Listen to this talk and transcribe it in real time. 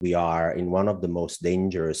We are in one of the most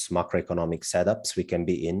dangerous macroeconomic setups we can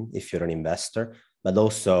be in if you're an investor, but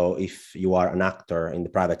also if you are an actor in the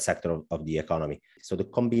private sector of the economy. So the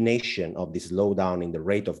combination of this slowdown in the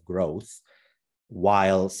rate of growth,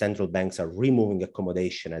 while central banks are removing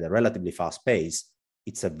accommodation at a relatively fast pace,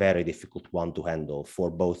 it's a very difficult one to handle for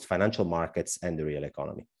both financial markets and the real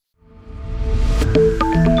economy.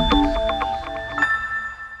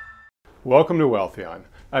 Welcome to Wealthion.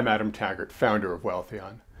 I'm Adam Taggart, founder of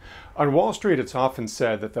Wealthion. On Wall Street, it's often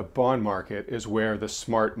said that the bond market is where the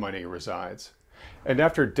smart money resides. And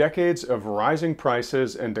after decades of rising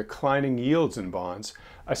prices and declining yields in bonds,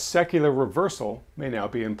 a secular reversal may now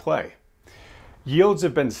be in play. Yields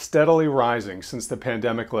have been steadily rising since the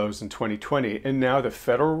pandemic lows in 2020, and now the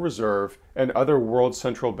Federal Reserve and other world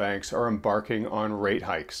central banks are embarking on rate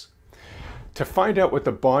hikes. To find out what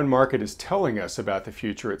the bond market is telling us about the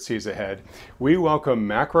future it sees ahead, we welcome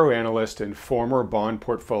macro analyst and former bond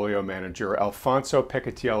portfolio manager Alfonso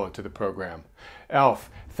Peccatiello to the program. Alf,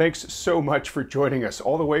 thanks so much for joining us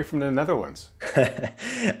all the way from the Netherlands.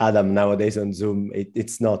 Adam, nowadays on Zoom,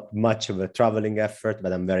 it's not much of a traveling effort,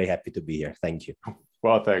 but I'm very happy to be here. Thank you.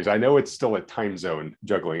 Well, thanks. I know it's still a time zone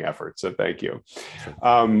juggling effort, so thank you.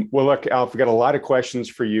 Well, look, Alf, we've got a lot of questions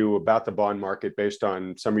for you about the bond market based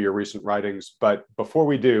on some of your recent writings. But before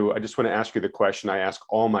we do, I just want to ask you the question I ask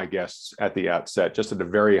all my guests at the outset, just at a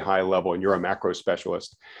very high level, and you're a macro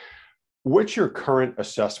specialist. What's your current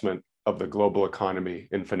assessment of the global economy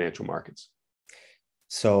and financial markets?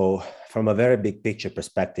 So from a very big picture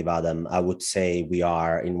perspective, Adam, I would say we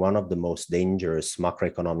are in one of the most dangerous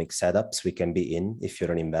macroeconomic setups we can be in if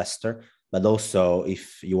you're an investor, but also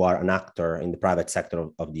if you are an actor in the private sector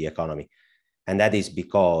of the economy. And that is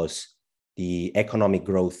because the economic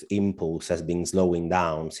growth impulse has been slowing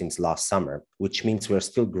down since last summer, which means we're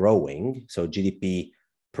still growing. So GDP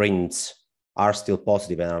prints are still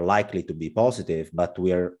positive and are likely to be positive, but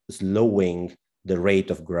we are slowing the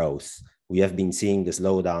rate of growth. We have been seeing the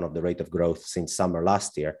slowdown of the rate of growth since summer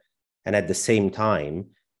last year. And at the same time,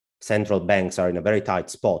 central banks are in a very tight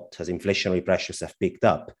spot as inflationary pressures have picked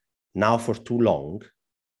up. Now for too long,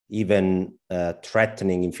 even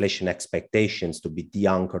threatening inflation expectations to be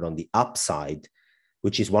de-anchored on the upside,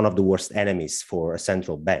 which is one of the worst enemies for a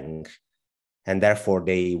central bank. And therefore,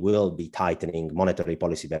 they will be tightening monetary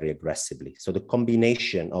policy very aggressively. So the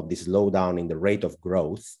combination of this slowdown in the rate of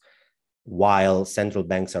growth, while central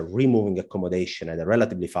banks are removing accommodation at a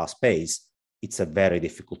relatively fast pace, it's a very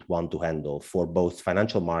difficult one to handle for both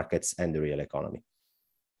financial markets and the real economy.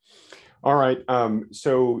 All right.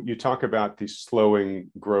 So you talk about the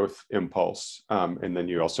slowing growth impulse, and then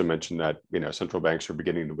you also mentioned that central banks are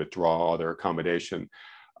beginning to withdraw all their accommodation.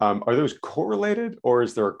 Are those correlated, or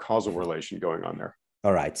is there a causal relation going on there?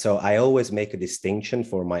 All right. So I always make a distinction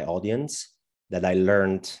for my audience that I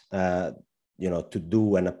learned, to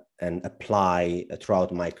do and apply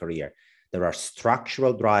throughout my career. There are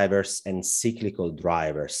structural drivers and cyclical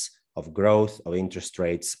drivers of growth, of interest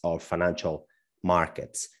rates, of financial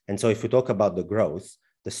markets. And so if we talk about the growth,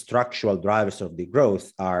 the structural drivers of the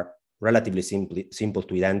growth are relatively simple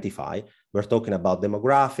to identify. We're talking about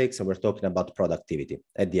demographics and we're talking about productivity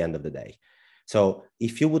at the end of the day. So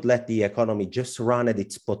if you would let the economy just run at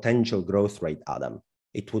its potential growth rate, Adam,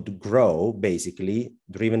 it would grow basically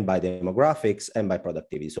driven by demographics and by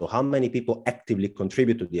productivity. So how many people actively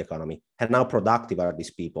contribute to the economy, and how productive are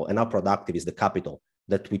these people, and how productive is the capital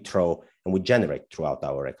that we throw and we generate throughout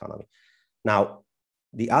our economy. Now,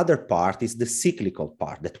 the other part is the cyclical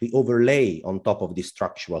part that we overlay on top of this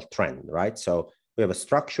structural trend, right? So we have a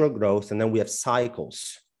structural growth, and then we have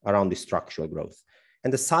cycles around the structural growth.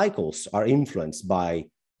 And the cycles are influenced by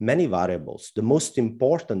many variables. The most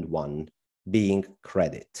important one being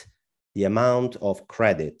credit, the amount of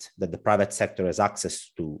credit that the private sector has access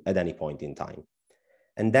to at any point in time.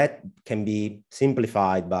 And that can be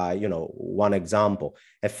simplified by, one example.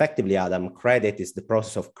 Effectively, Adam, credit is the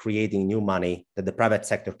process of creating new money that the private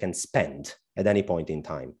sector can spend at any point in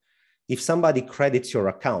time. If somebody credits your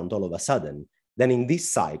account all of a sudden, then in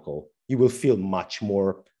this cycle, you will feel much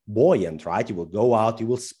more buoyant, right? You will go out, you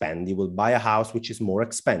will spend, you will buy a house, which is more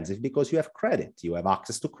expensive because you have credit, you have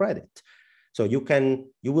access to credit. So you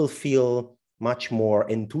will feel much more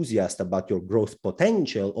enthusiastic about your growth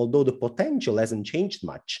potential, although the potential hasn't changed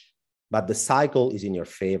much, but the cycle is in your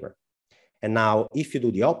favor. And now if you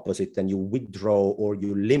do the opposite and you withdraw or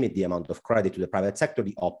you limit the amount of credit to the private sector,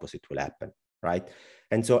 the opposite will happen, right?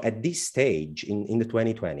 And so at this stage in the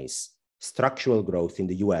 2020s, structural growth in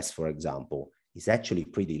the US, for example, is actually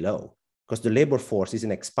pretty low because the labor force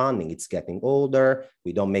isn't expanding. It's getting older.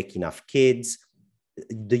 We don't make enough kids.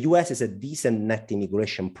 The US has a decent net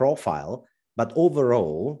immigration profile, But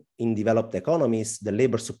overall, in developed economies, the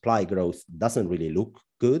labor supply growth doesn't really look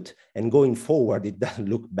good. And going forward, it doesn't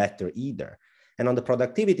look better either. And on the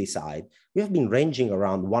productivity side, we have been ranging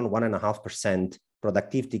around 1.5%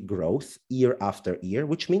 productivity growth year after year,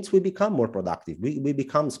 which means we become more productive. We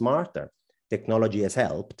become smarter. Technology has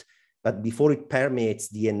helped. But before it permeates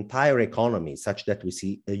the entire economy such that we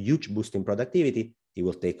see a huge boost in productivity, it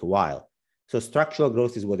will take a while. So structural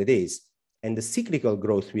growth is what it is. And the cyclical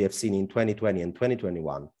growth we have seen in 2020 and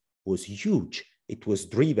 2021 was huge. It was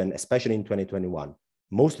driven, especially in 2021,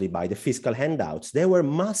 mostly by the fiscal handouts. They were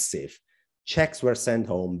massive. Checks were sent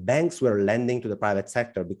home. Banks were lending to the private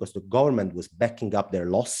sector because the government was backing up their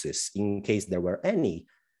losses in case there were any.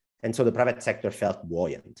 And so the private sector felt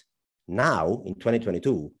buoyant. Now, in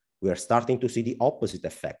 2022, we are starting to see the opposite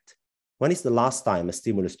effect. When is the last time a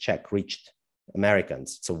stimulus check reached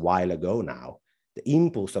Americans? It's a while ago now. The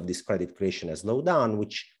impulse of this credit creation has slowed down,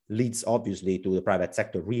 which leads obviously to the private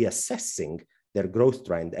sector reassessing their growth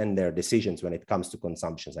trend and their decisions when it comes to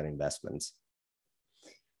consumptions and investments.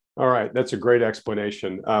 All right, that's a great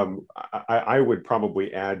explanation. I would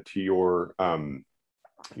probably add to your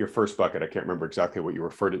first bucket. I can't remember exactly what you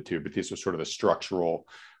referred it to, but these are sort of the structural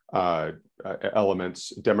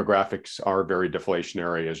elements. Demographics are very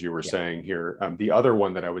deflationary, as you were saying here. The other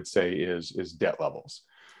one that I would say is debt levels.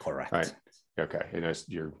 Correct. Right. Okay, and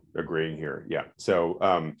you're agreeing here. Yeah.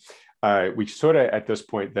 So we sort of at this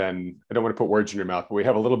point, then I don't want to put words in your mouth, but we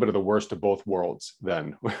have a little bit of the worst of both worlds.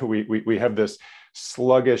 Then we have this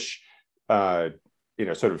sluggish, sort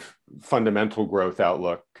of fundamental growth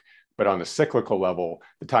outlook, but on the cyclical level,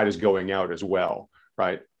 the tide is going out as well,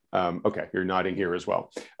 right? Okay, you're nodding here as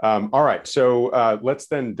well. All right, so let's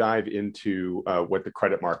then dive into what the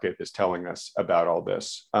credit market is telling us about all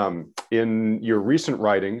this. In your recent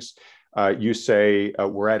writings, you say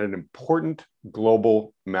we're at an important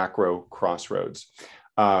global macro crossroads.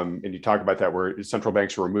 And you talk about that where central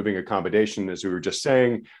banks are removing accommodation, as we were just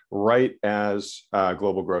saying, right as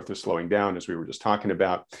global growth is slowing down, as we were just talking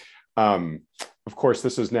about. Of course,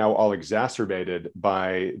 this is now all exacerbated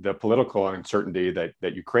by the political uncertainty that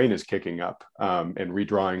Ukraine is kicking up and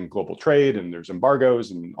redrawing global trade, and there's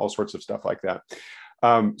embargoes and all sorts of stuff like that.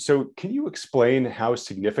 So can you explain how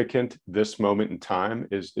significant this moment in time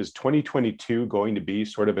is? Is 2022 going to be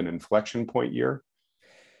sort of an inflection point year?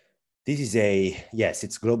 This is yes,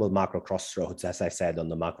 it's global macro crossroads, as I said on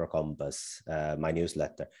the Macro Compass, my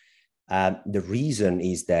newsletter. The reason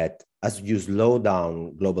is that as you slow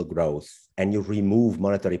down global growth and you remove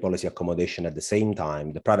monetary policy accommodation at the same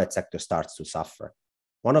time, the private sector starts to suffer.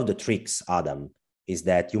 One of the tricks, Adam, is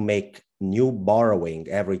that you make new borrowing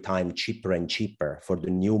every time cheaper and cheaper for the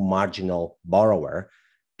new marginal borrower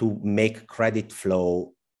to make credit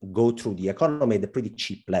flow go through the economy at a pretty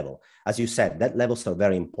cheap level. As you said, that levels are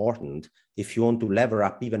very important. If you want to lever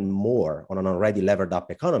up even more on an already levered up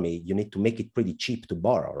economy, you need to make it pretty cheap to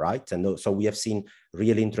borrow, right? And so we have seen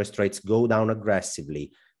real interest rates go down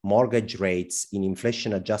aggressively, mortgage rates in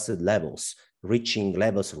inflation adjusted levels, reaching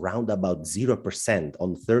levels around about 0%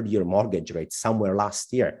 on third-year mortgage rates somewhere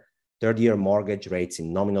last year. Third-year mortgage rates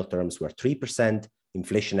in nominal terms were 3%,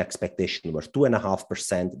 inflation expectation were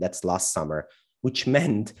 2.5%, that's last summer, which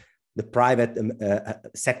meant the private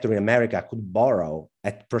sector in America could borrow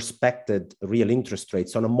at prospected real interest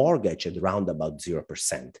rates on a mortgage at around about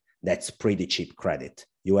 0%. That's pretty cheap credit.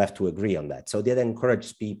 You have to agree on that. So that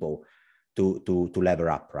encourages people to lever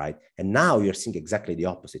up, right? And now you're seeing exactly the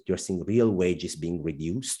opposite. You're seeing real wages being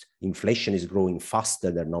reduced. Inflation is growing faster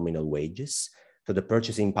than nominal wages. So the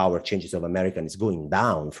purchasing power changes of Americans is going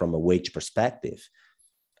down from a wage perspective.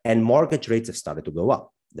 And mortgage rates have started to go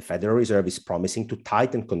up. The Federal Reserve is promising to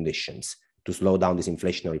tighten conditions to slow down these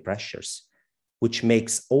inflationary pressures, which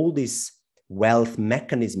makes all this wealth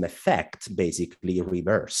mechanism effect basically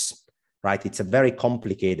reverse, right? It's a very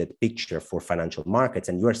complicated picture for financial markets,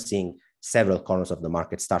 and you're seeing several corners of the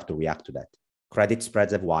market start to react to that. Credit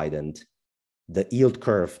spreads have widened. The yield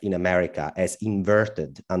curve in America has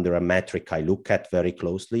inverted under a metric I look at very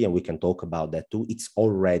closely, and we can talk about that too. It's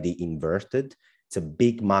already inverted. It's a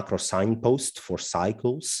big macro signpost for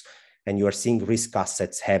cycles, and you are seeing risk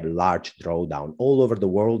assets have large drawdown all over the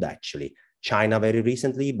world, actually. China very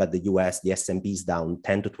recently, but the US, the S&P is down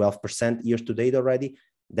 10 to 12% year to date already.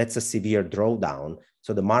 That's a severe drawdown.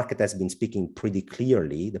 So the market has been speaking pretty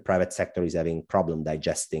clearly. The private sector is having problem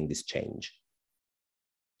digesting this change.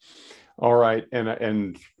 All right, and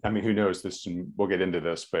I mean, who knows? We'll get into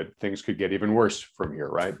this, but things could get even worse from here,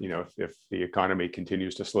 right? You know, if the economy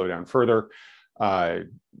continues to slow down further,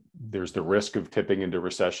 there's the risk of tipping into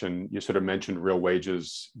recession. You sort of mentioned real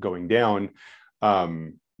wages going down.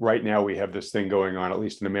 right now we have this thing going on, at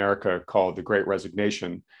least in America, called the Great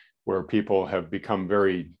Resignation, where people have become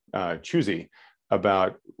very choosy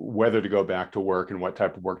about whether to go back to work and what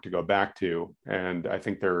type of work to go back to. And I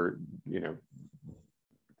think they're,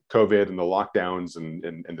 COVID and the lockdowns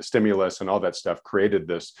and the stimulus and all that stuff created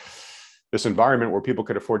this environment where people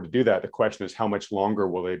could afford to do that. The question is, how much longer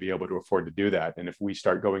will they be able to afford to do that? And if we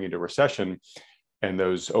start going into recession and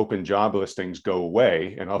those open job listings go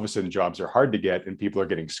away, and all of a sudden jobs are hard to get and people are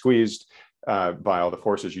getting squeezed by all the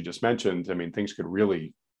forces you just mentioned, I mean, things could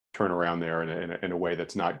really turn around there in a way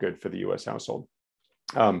that's not good for the U.S. household.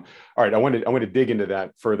 All right, I want to dig into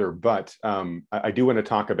that further, but I do want to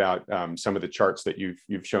talk about some of the charts that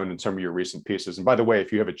you've shown in some of your recent pieces. And by the way,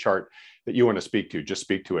 if you have a chart that you want to speak to, just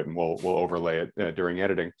speak to it, and we'll overlay it during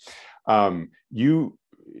editing. You,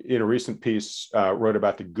 in a recent piece, wrote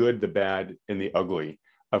about the good, the bad, and the ugly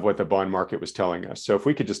of what the bond market was telling us. So if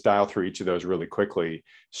we could just dial through each of those really quickly,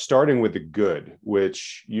 starting with the good,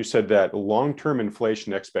 which you said that long-term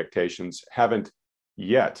inflation expectations haven't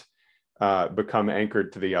yet become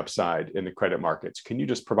anchored to the upside in the credit markets. Can you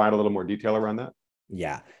just provide a little more detail around that?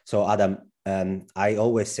 Yeah. So Adam, I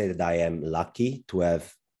always say that I am lucky to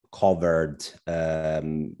have covered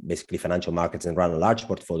basically financial markets and run a large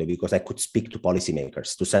portfolio because I could speak to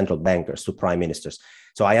policymakers, to central bankers, to prime ministers.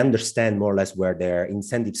 So I understand more or less where their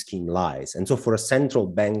incentive scheme lies. And so for a central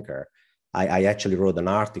banker, I actually wrote an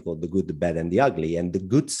article, The Good, the Bad, and the Ugly. And the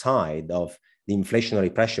good side of the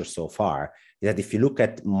inflationary pressure so far is that if you look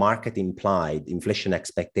at market implied inflation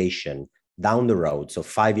expectation down the road, so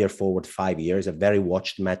 5 year forward, 5 years, a very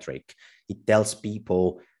watched metric, it tells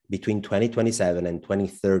people between 2027 and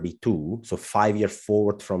 2032, so 5 year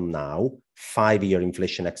forward from now, 5 year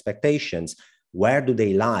inflation expectations, where do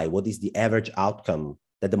they lie? What is the average outcome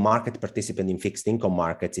that the market participant in fixed income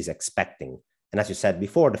markets is expecting? And as you said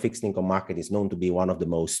before, the fixed income market is known to be one of the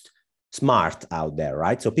most smart out there,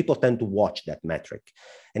 right? So people tend to watch that metric.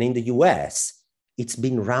 And in the US, it's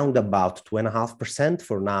been round about 2.5%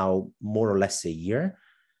 for now, more or less a year,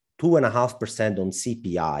 2.5% on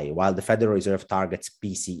CPI, while the Federal Reserve targets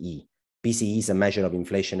PCE. PCE is a measure of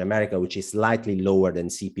inflation in America, which is slightly lower than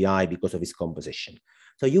CPI because of its composition.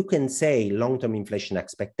 So you can say long-term inflation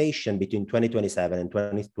expectation between 2027 and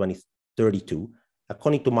 2032,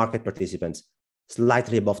 according to market participants,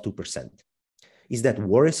 slightly above 2%. Is that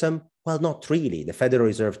worrisome? Well, not really. The Federal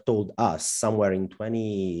Reserve told us somewhere in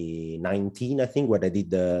 2019, I think, where they did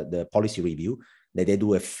the policy review, that they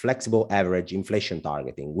do a flexible average inflation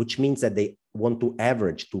targeting, which means that they want to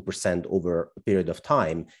average 2% over a period of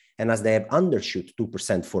time. And as they have undershoot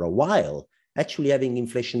 2% for a while, actually having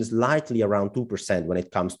inflation slightly around 2% when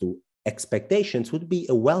it comes to expectations would be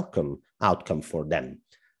a welcome outcome for them.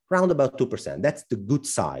 Round about 2%. That's the good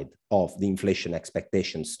side of the inflation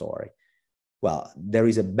expectation story. Well, there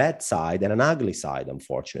is a bad side and an ugly side,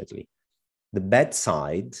 unfortunately. The bad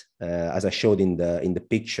side, as I showed in the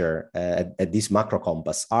picture at this Macro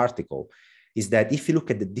Compass article, is that if you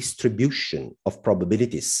look at the distribution of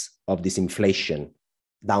probabilities of this inflation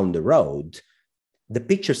down the road, the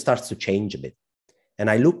picture starts to change a bit.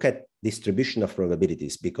 And I look at distribution of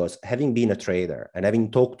probabilities because having been a trader and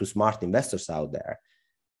having talked to smart investors out there,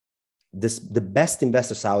 the best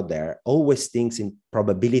investors out there always thinks in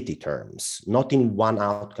probability terms, not in one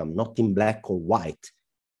outcome, not in black or white.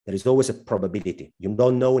 There is always a probability. You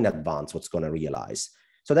don't know in advance what's going to realize.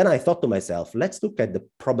 So then I thought to myself, let's look at the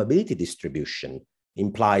probability distribution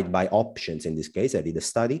implied by options. In this case, I did a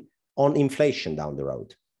study on inflation down the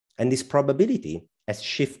road. And this probability has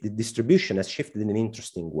shifted, distribution has shifted in an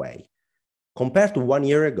interesting way. Compared to 1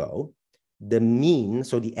 year ago, the mean,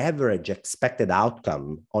 so the average expected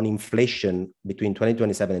outcome on inflation between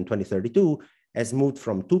 2027 and 2032 has moved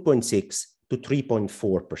from 2.6 to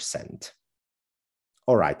 3.4%.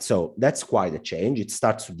 All right, so that's quite a change. It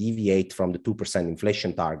starts to deviate from the 2%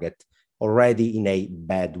 inflation target already in a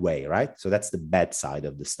bad way, right? So that's the bad side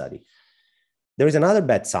of the study. There is another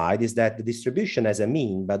bad side, is that the distribution has a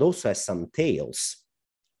mean, but also has some tails.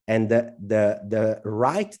 And the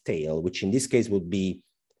right tail, which in this case would be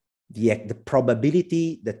the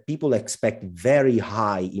probability that people expect very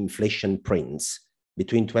high inflation prints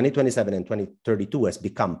between 2027 and 2032 has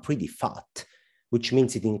become pretty fat, which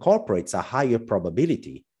means it incorporates a higher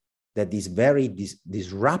probability that these very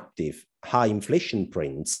disruptive high inflation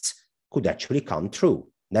prints could actually come true.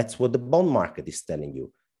 That's what the bond market is telling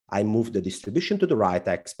you. I move the distribution to the right,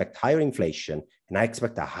 I expect higher inflation, and I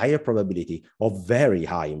expect a higher probability of very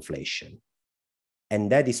high inflation. And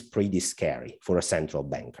that is pretty scary for a central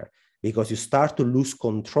banker, because you start to lose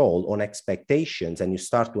control on expectations and you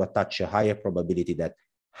start to attach a higher probability that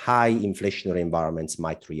high inflationary environments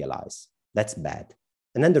might realize. That's bad.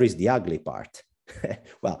 And then there is the ugly part.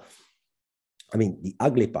 Well, I mean, the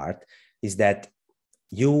ugly part is that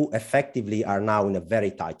you effectively are now in a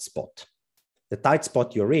very tight spot. The tight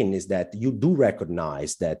spot you're in is that you do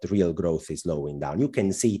recognize that real growth is slowing down. You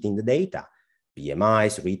can see it in the data.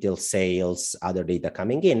 PMIs, retail sales, other data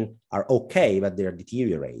coming in are okay, but they're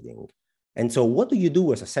deteriorating. And so what do you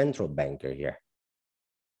do as a central banker here?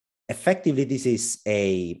 Effectively, this is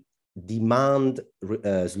a demand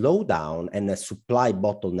slowdown and a supply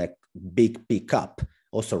bottleneck big pickup.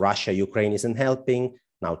 Also, Russia, Ukraine isn't helping.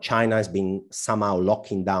 Now, China has been somehow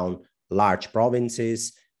locking down large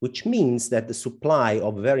provinces, which means that the supply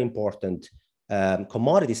of very important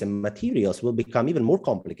commodities and materials will become even more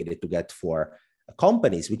complicated to get for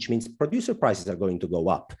companies, which means producer prices are going to go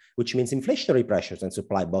up, which means inflationary pressures and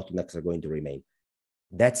supply bottlenecks are going to remain.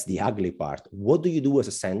 That's the ugly part. What do you do as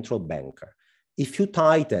a central banker? If you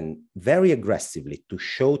tighten very aggressively to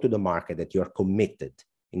show to the market that you're committed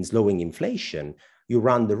in slowing inflation, you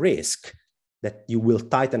run the risk that you will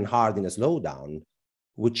tighten hard in a slowdown,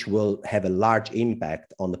 which will have a large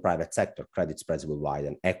impact on the private sector. Credit spreads will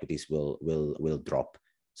widen, equities will drop.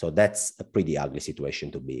 So that's a pretty ugly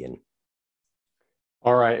situation to be in.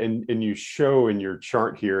 All right, and you show in your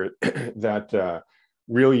chart here that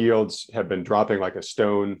real yields have been dropping like a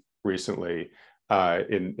stone recently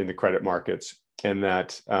in the credit markets, and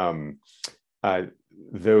that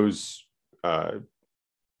those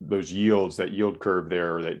yields, that yield curve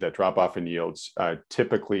there, that drop off in yields,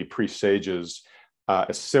 typically presages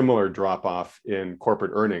a similar drop off in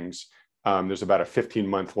corporate earnings. There's about a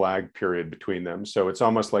 15-month lag period between them, so it's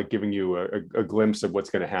almost like giving you a glimpse of what's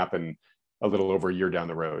going to happen a little over a year down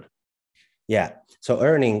the road. Yeah, so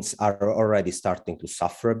earnings are already starting to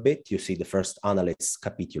suffer a bit. You see the first analysts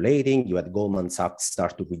capitulating. You had Goldman Sachs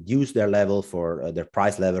start to reduce their level for their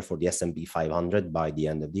price level for the S&P 500 by the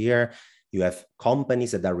end of the year. You have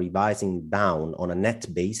companies that are revising down on a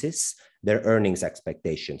net basis their earnings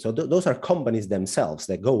expectations. So those are companies themselves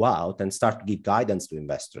that go out and start to give guidance to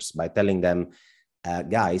investors by telling them,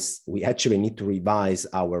 guys, we actually need to revise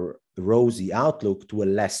our rosy outlook to a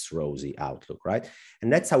less rosy outlook, right?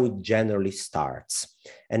 And that's how it generally starts.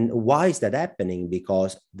 And why is that happening?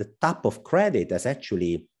 Because the tap of credit has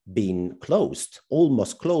actually been closed,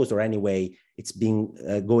 almost closed, or anyway, it's been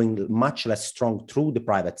going much less strong through the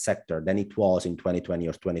private sector than it was in 2020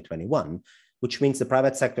 or 2021, which means the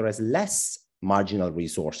private sector has less marginal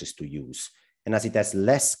resources to use. And as it has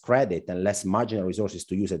less credit and less marginal resources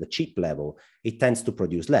to use at the cheap level, it tends to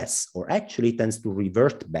produce less, or actually it tends to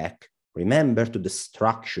revert back, remember, to the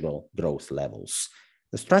structural growth levels.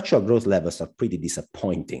 The structural growth levels are pretty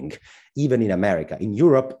disappointing, even in America. In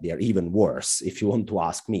Europe, they are even worse, if you want to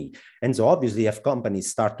ask me. And so obviously, if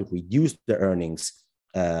companies start to reduce their earnings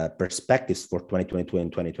perspectives for 2022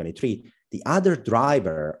 and 2023, the other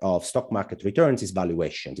driver of stock market returns is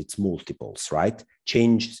valuations, it's multiples, right?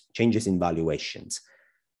 Changes in valuations.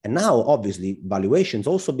 And now, obviously, valuations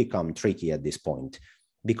also become tricky at this point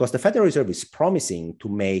because the Federal Reserve is promising to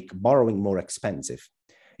make borrowing more expensive.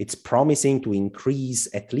 It's promising to increase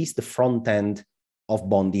at least the front end of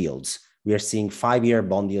bond yields. We are seeing 5-year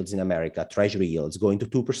bond yields in America, treasury yields going to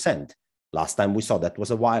 2%. Last time we saw that was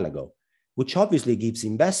a while ago, which obviously gives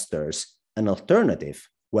investors an alternative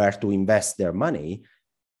where to invest their money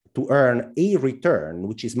to earn a return,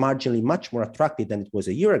 which is marginally much more attractive than it was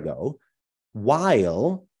a year ago,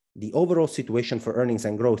 while the overall situation for earnings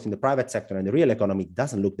and growth in the private sector and the real economy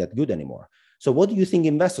doesn't look that good anymore. So what do you think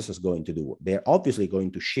investors are going to do? They're obviously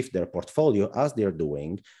going to shift their portfolio, as they're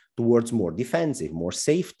doing, towards more defensive, more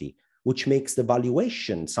safety, which makes the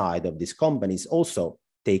valuation side of these companies also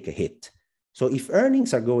take a hit. So if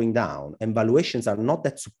earnings are going down and valuations are not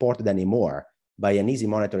that supported anymore by an easy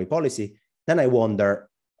monetary policy, then I wonder,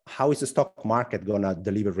 how is the stock market going to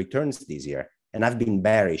deliver returns this year? And I've been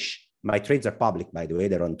bearish. My trades are public, by the way.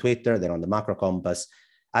 They're on Twitter, they're on the Macro Compass.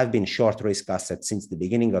 I've been short risk assets since the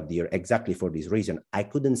beginning of the year, exactly for this reason. I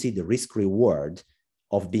couldn't see the risk reward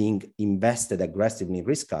of being invested aggressively in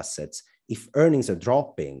risk assets if earnings are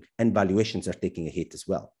dropping and valuations are taking a hit as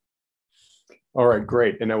well. All right,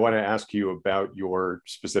 great. And I want to ask you about your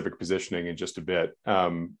specific positioning in just a bit.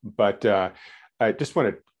 But I just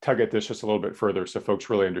want to tug at this just a little bit further so folks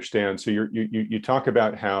really understand. So you talk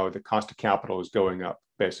about how the cost of capital is going up,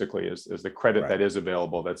 basically, as the credit that is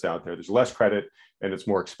available that's out there. There's less credit and it's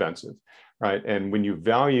more expensive, right? And when you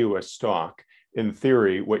value a stock, in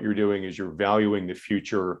theory, what you're doing is you're valuing the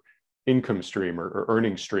future income stream or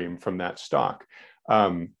earning stream from that stock.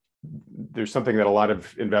 There's something that a lot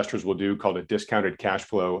of investors will do called a discounted cash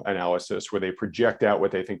flow analysis, where they project out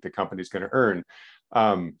what they think the company's going to earn.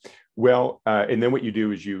 And then what you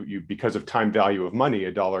do is you because of time value of money,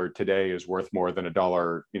 a dollar today is worth more than a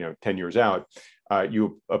dollar, 10 years out.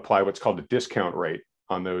 You apply what's called a discount rate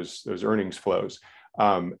on those earnings flows.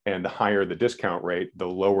 And the higher the discount rate, the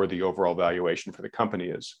lower the overall valuation for the company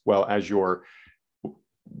is. Well, as your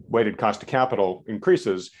weighted cost of capital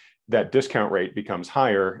increases, that discount rate becomes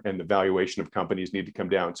higher and the valuation of companies need to come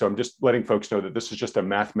down. So I'm just letting folks know that this is just a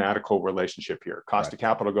mathematical relationship here. Cost of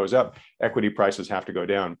capital goes up, equity prices have to go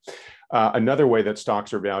down. Another way that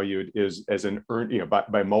stocks are valued is as an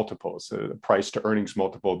by multiples, the price to earnings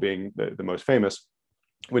multiple being the most famous.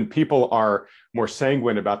 When people are more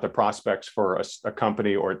sanguine about the prospects for a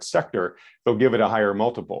company or its sector, they'll give it a higher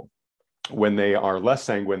multiple. When they are less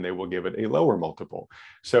sanguine, they will give it a lower multiple.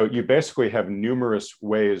 So you basically have numerous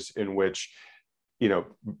ways in which,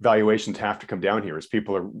 valuations have to come down here as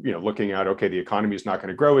people are, looking at, okay, the economy is not going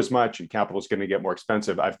to grow as much and capital is going to get more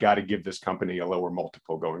expensive. I've got to give this company a lower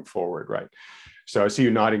multiple going forward, right? So I see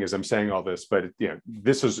you nodding as I'm saying all this, but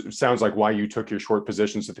sounds like why you took your short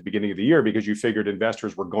positions at the beginning of the year, because you figured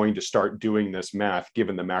investors were going to start doing this math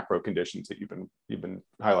given the macro conditions that you've been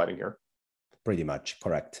highlighting here. Pretty much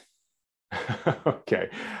correct. Okay.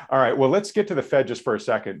 All right. Well, let's get to the Fed just for a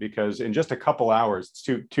second, because in just a couple hours, it's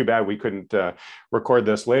too bad we couldn't record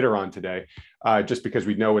this later on today, just because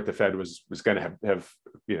we know what the Fed was going to have,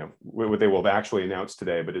 what they will have actually announced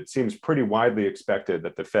today. But it seems pretty widely expected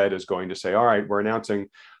that the Fed is going to say, all right, we're announcing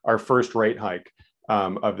our first rate hike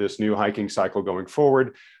of this new hiking cycle going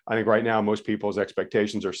forward. I think right now, most people's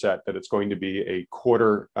expectations are set that it's going to be a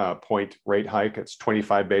quarter point rate hike. It's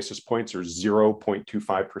 25 basis points or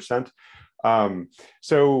 0.25%.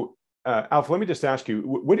 Alf, let me just ask you,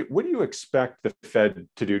 what do you expect the Fed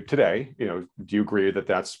to do today? Do you agree that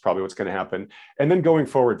that's probably what's going to happen? And then going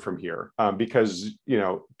forward from here, because,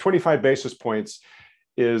 25 basis points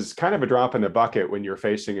is kind of a drop in the bucket when you're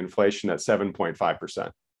facing inflation at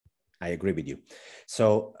 7.5%. I agree with you.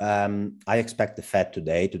 So I expect the Fed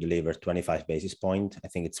today to deliver 25 basis points. I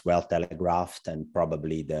think it's well telegraphed, and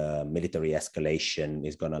probably the military escalation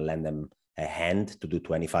is going to lend them a hand to do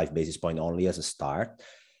 25 basis points only as a start.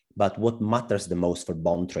 But what matters the most for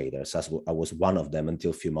bond traders, as I was one of them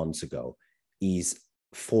until a few months ago, is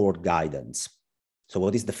forward guidance. So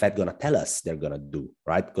what is the Fed going to tell us they're going to do,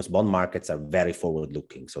 right? Because bond markets are very forward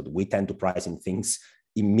looking. So we tend to price in things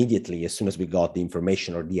immediately as soon as we got the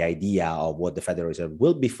information or the idea of what the Federal Reserve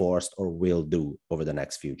will be forced or will do over the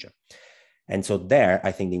next future. And so there,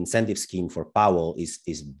 I think the incentive scheme for Powell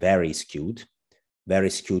is very skewed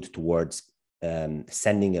towards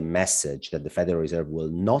sending a message that the Federal Reserve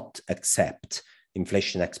will not accept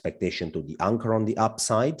inflation expectation to the anchor on the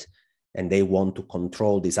upside, and they want to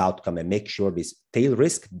control this outcome and make sure this tail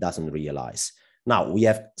risk doesn't realize. Now, we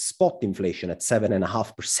have spot inflation at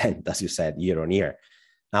 7.5%, as you said, year on year.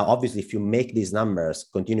 Now, obviously, if you make these numbers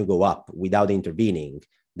continue to go up without intervening,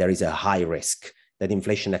 there is a high risk that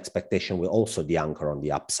inflation expectation will also be anchor on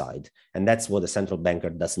the upside. And that's what the central banker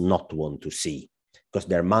does not want to see, because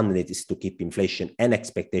their mandate is to keep inflation and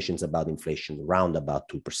expectations about inflation around about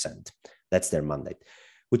 2%. That's their mandate,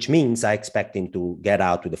 which means I expect him to get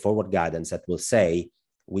out with the forward guidance that will say,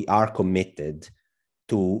 we are committed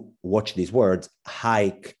to, watch these words,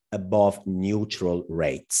 hike above neutral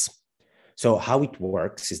rates. So how it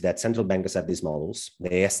works is that central bankers have these models.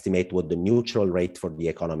 They estimate what the neutral rate for the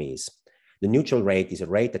economy is. The neutral rate is a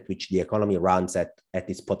rate at which the economy runs at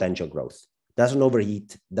its potential growth. Doesn't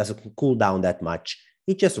overheat, doesn't cool down that much.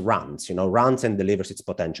 It just runs and delivers its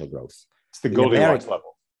potential growth. It's the Goldilocks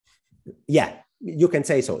level. Yeah, you can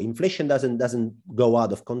say so. Inflation doesn't go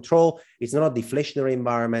out of control. It's not a deflationary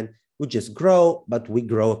environment. We just grow, but we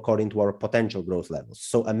grow according to our potential growth levels.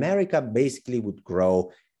 So America basically would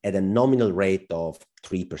grow at a nominal rate of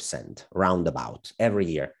 3%, roundabout, every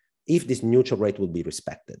year, if this neutral rate will be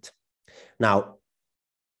respected. Now,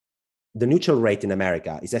 the neutral rate in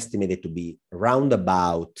America is estimated to be around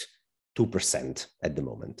about 2% at the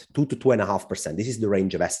moment, 2 to 2.5%. This is the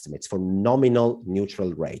range of estimates for nominal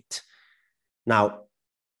neutral rate. Now,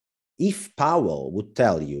 if Powell would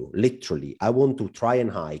tell you literally, I want to try and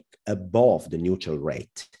hike above the neutral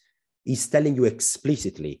rate, he's telling you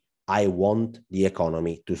explicitly, I want the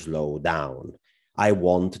economy to slow down. I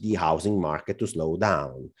want the housing market to slow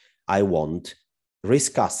down. I want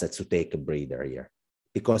risk assets to take a breather here,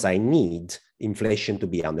 because I need inflation to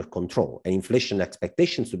be under control and inflation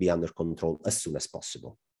expectations to be under control as soon as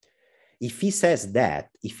possible. If he says that,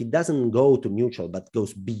 if he doesn't go to neutral, but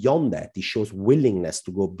goes beyond that, he shows willingness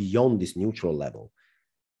to go beyond this neutral level,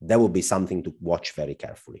 that will be something to watch very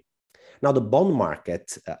carefully. Now, the bond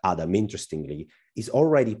market, Adam, interestingly, is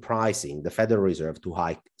already pricing the Federal Reserve to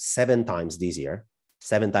hike 7 times this year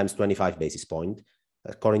 7 times 25 basis point,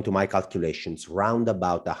 according to my calculations, round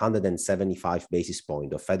about 175 basis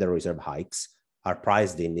point of Federal Reserve hikes are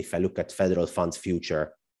priced in if I look at federal funds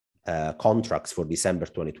future contracts for December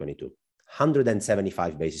 2022.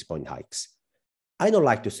 175 basis point hikes. I don't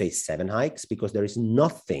like to say 7 hikes because there is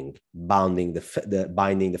nothing binding the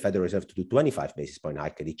Federal Reserve to do 25 basis point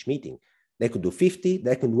hike at each meeting. They could do 50,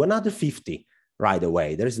 they can do another 50 right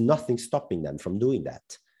away. There is nothing stopping them from doing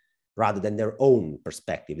that, rather than their own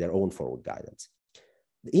perspective, their own forward guidance.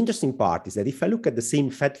 The interesting part is that if I look at the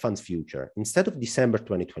same Fed funds future, instead of December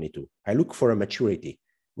 2022, I look for a maturity,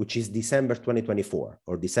 which is December 2024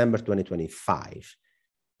 or December 2025.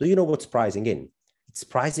 Do you know what's pricing in? It's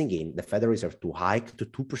pricing in the Federal Reserve to hike to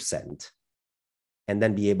 2% and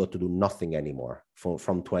then be able to do nothing anymore from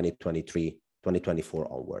 2023,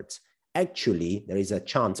 2024 onwards. Actually, there is a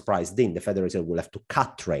chance priced in the Federal Reserve will have to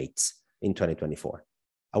cut rates in 2024.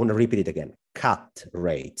 I want to repeat it again, cut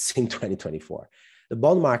rates in 2024. The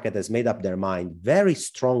bond market has made up their mind very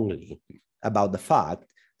strongly about the fact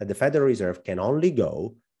that the Federal Reserve can only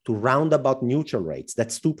go to roundabout neutral rates.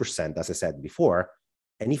 That's 2%, as I said before.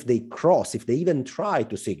 And if they even try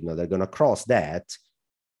to signal they're going to cross that,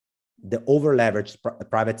 the over-leveraged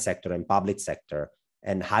private sector and public sector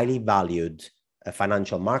and highly valued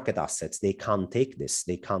financial market assets, they can't take this.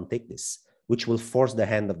 They can't take this, which will force the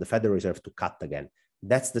hand of the Federal Reserve to cut again.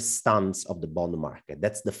 That's the stance of the bond market.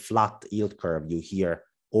 That's the flat yield curve you hear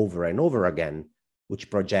over and over again, which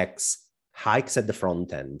projects hikes at the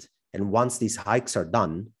front end. And once these hikes are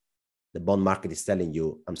done, the bond market is telling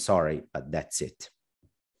you, I'm sorry, but that's it.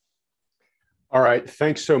 All right.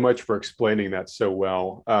 Thanks so much for explaining that so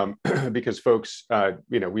well. Because folks,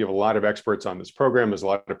 we have a lot of experts on this program. There's a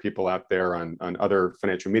lot of people out there on other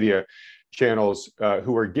financial media channels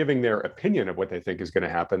who are giving their opinion of what they think is going to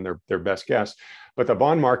happen, their best guess. But the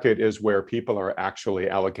bond market is where people are actually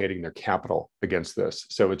allocating their capital against this.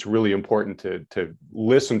 So it's really important to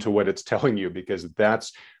listen to what it's telling you, because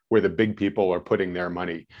that's where the big people are putting their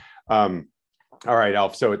money. All right,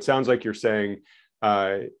 Alf. So it sounds like you're saying,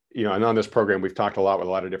 and on this program, we've talked a lot with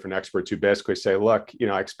a lot of different experts who basically say, look,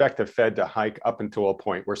 I expect the Fed to hike up until a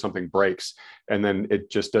point where something breaks, and then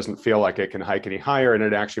it just doesn't feel like it can hike any higher, and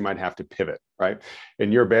it actually might have to pivot, right?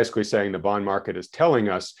 And you're basically saying the bond market is telling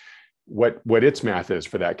us what its math is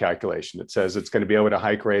for that calculation. It says it's going to be able to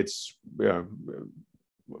hike rates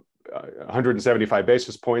 175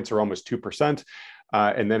 basis points or almost 2%.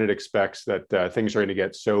 And then it expects that things are going to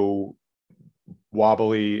get so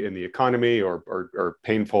wobbly in the economy or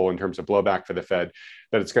painful in terms of blowback for the Fed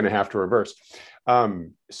that it's going to have to reverse.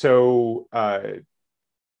 I'm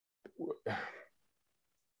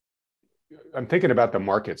thinking about the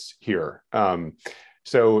markets here.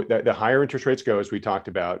 So the higher interest rates go, as we talked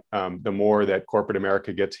about, the more that corporate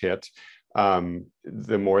America gets hit,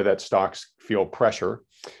 the more that stocks feel pressure.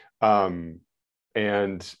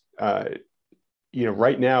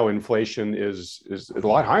 Right now, inflation is a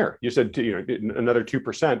lot higher. You said, another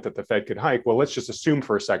 2% that the Fed could hike. Well, let's just assume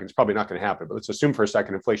for a second, it's probably not going to happen, but let's assume for a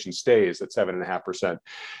second inflation stays at 7.5%.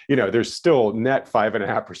 There's still net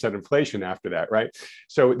 5.5% inflation after that, right?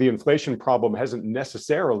 So the inflation problem hasn't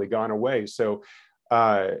necessarily gone away. So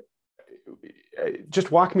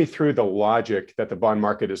just walk me through the logic that the bond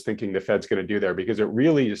market is thinking the Fed's going to do there, because it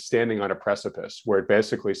really is standing on a precipice where it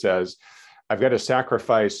basically says, I've got to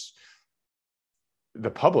sacrifice the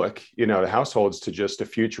public, the households, to just a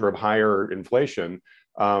future of higher inflation,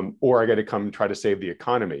 or I got to come try to save the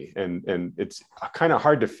economy. And it's kind of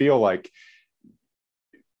hard to feel like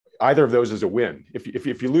either of those is a win.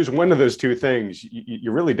 If you lose one of those two things,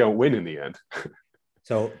 you really don't win in the end.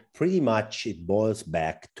 So pretty much it boils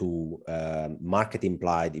back to market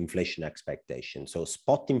implied inflation expectation. So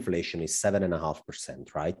spot inflation is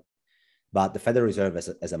 7.5%, right? But the Federal Reserve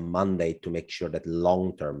has a mandate to make sure that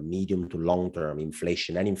long-term, medium to long-term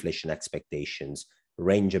inflation and inflation expectations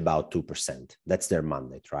range about 2%. That's their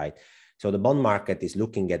mandate, right? So the bond market is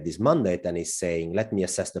looking at this mandate and is saying, let me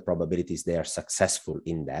assess the probabilities they are successful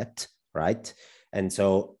in that, right? And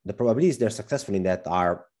so the probabilities they're successful in that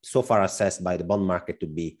are so far assessed by the bond market to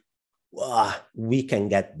be, we can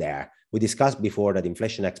get there. We discussed before that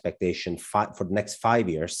inflation expectation for the next 5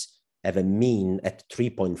 years have a mean at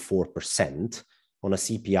 3.4% on a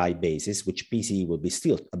CPI basis, which PCE will be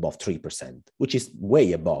still above 3%, which is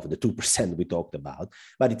way above the 2% we talked about,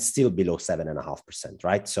 but it's still below 7.5%,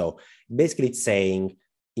 right? So basically it's saying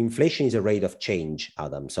inflation is a rate of change,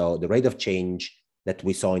 Adam. So the rate of change that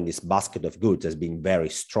we saw in this basket of goods has been very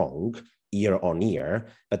strong year on year,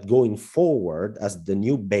 but going forward, as the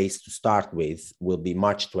new base to start with will be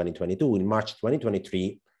March 2022, in March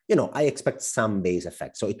 2023, I expect some base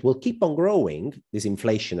effect. So it will keep on growing. These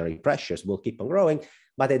inflationary pressures will keep on growing,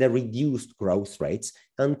 but at a reduced growth rates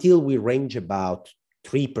until we range about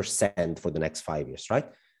 3% for the next 5 years, right?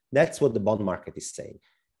 That's what the bond market is saying.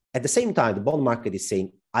 At the same time, the bond market is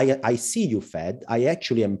saying, I see you, Fed. I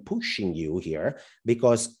actually am pushing you here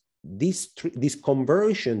because this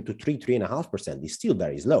conversion to 3.5% is still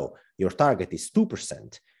very slow. Your target is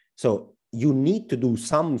 2%. So you need to do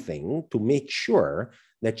something to make sure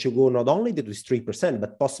that you go not only to this 3%,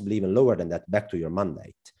 but possibly even lower than that back to your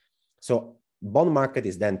mandate. So bond market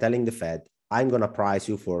is then telling the Fed, I'm going to price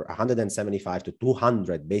you for 175 to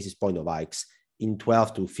 200 basis point of hikes in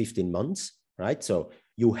 12 to 15 months, right? So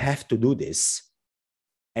you have to do this.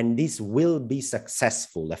 And this will be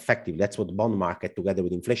successful, effective. That's what the bond market, together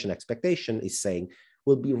with inflation expectation, is saying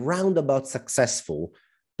will be roundabout successful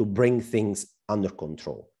to bring things under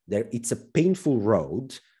control. It's a painful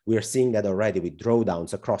road. We are seeing that already with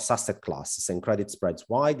drawdowns across asset classes and credit spreads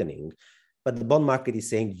widening. But the bond market is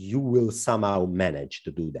saying you will somehow manage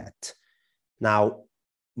to do that. Now,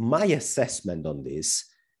 my assessment on this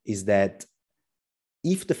is that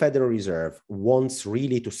if the Federal Reserve wants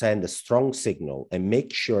really to send a strong signal and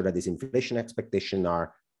make sure that these inflation expectations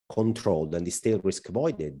are controlled and is still risk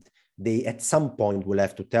avoided, they at some point will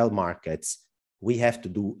have to tell markets, we have to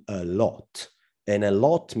do a lot. And a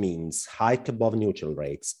lot means hike above neutral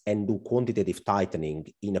rates and do quantitative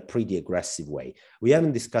tightening in a pretty aggressive way. We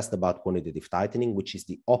haven't discussed about quantitative tightening, which is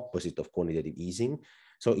the opposite of quantitative easing.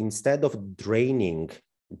 So instead of draining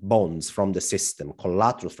bonds from the system,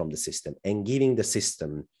 collateral from the system, and giving the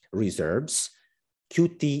system reserves,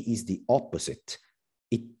 QT is the opposite.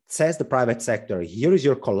 It says the private sector, here is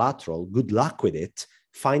your collateral, good luck with it,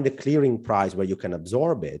 find a clearing price where you can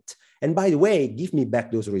absorb it. And by the way, give me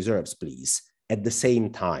back those reserves, please, at the same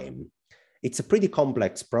time. It's a pretty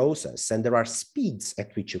complex process, and there are speeds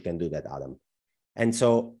at which you can do that, Adam. And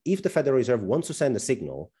so if the Federal Reserve wants to send a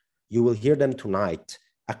signal, you will hear them tonight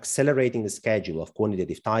accelerating the schedule of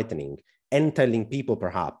quantitative tightening and telling people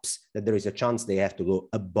perhaps that there is a chance they have to go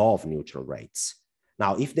above neutral rates.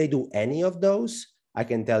 Now, if they do any of those, I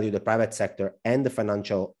can tell you the private sector and the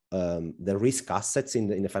financial, the risk assets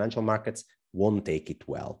in the financial markets won't take it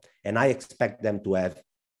well. And I expect them to have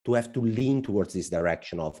to lean towards this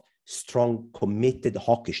direction of strong, committed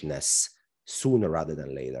hawkishness sooner rather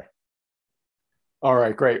than later. All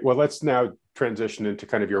right, great. Well, let's now transition into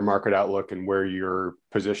kind of your market outlook and where you're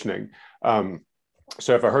positioning.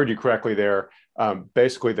 So if I heard you correctly there,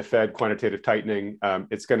 basically the Fed quantitative tightening,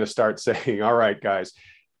 it's going to start saying, all right, guys,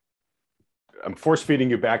 I'm force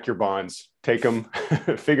feeding you back your bonds, take them,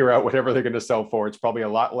 figure out whatever they're going to sell for. It's probably a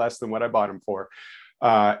lot less than what I bought them for.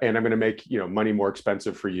 And I'm going to make, money more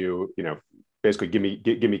expensive for you, basically give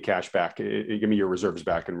me cash back, give me your reserves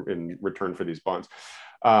back in return for these bonds.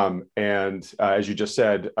 And as you just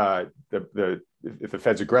said, if the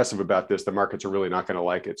Fed's aggressive about this, the markets are really not going to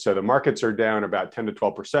like it. So the markets are down about 10 to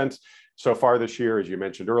 12% so far this year, as you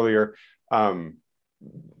mentioned earlier. You're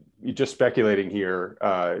just speculating here,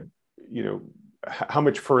 how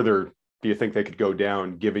much further do you think they could go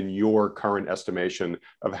down given your current estimation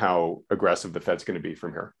of how aggressive the Fed's going to be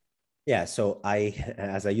from here? Yeah, so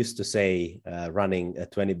as I used to say, running a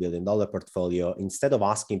 $20 billion portfolio, instead of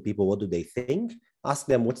asking people what do they think, ask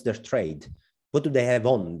them what's their trade, what do they have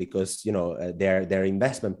on, because their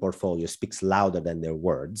investment portfolio speaks louder than their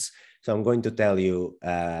words. So I'm going to tell you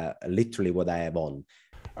literally what I have on.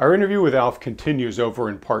 Our interview with Alf continues over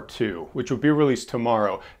in part 2, which will be released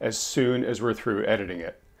tomorrow as soon as we're through editing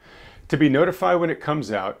it. To be notified when it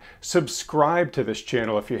comes out, subscribe to this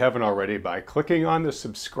channel if you haven't already by clicking on the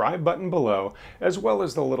subscribe button below, as well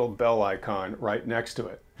as the little bell icon right next to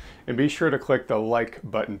it. And be sure to click the like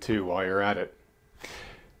button too while you're at it.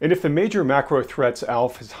 And if the major macro threats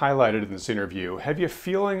Alf has highlighted in this interview have you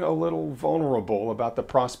feeling a little vulnerable about the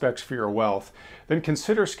prospects for your wealth, then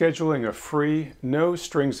consider scheduling a free, no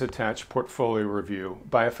strings attached portfolio review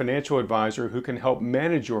by a financial advisor who can help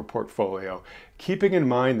manage your portfolio, keeping in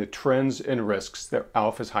mind the trends and risks that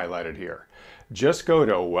Alf has highlighted here. Just go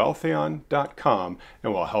to wealthion.com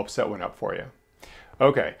and we'll help set one up for you.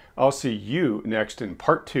 Okay, I'll see you next in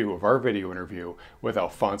part 2 of our video interview with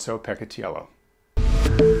Alfonso Peccatiello.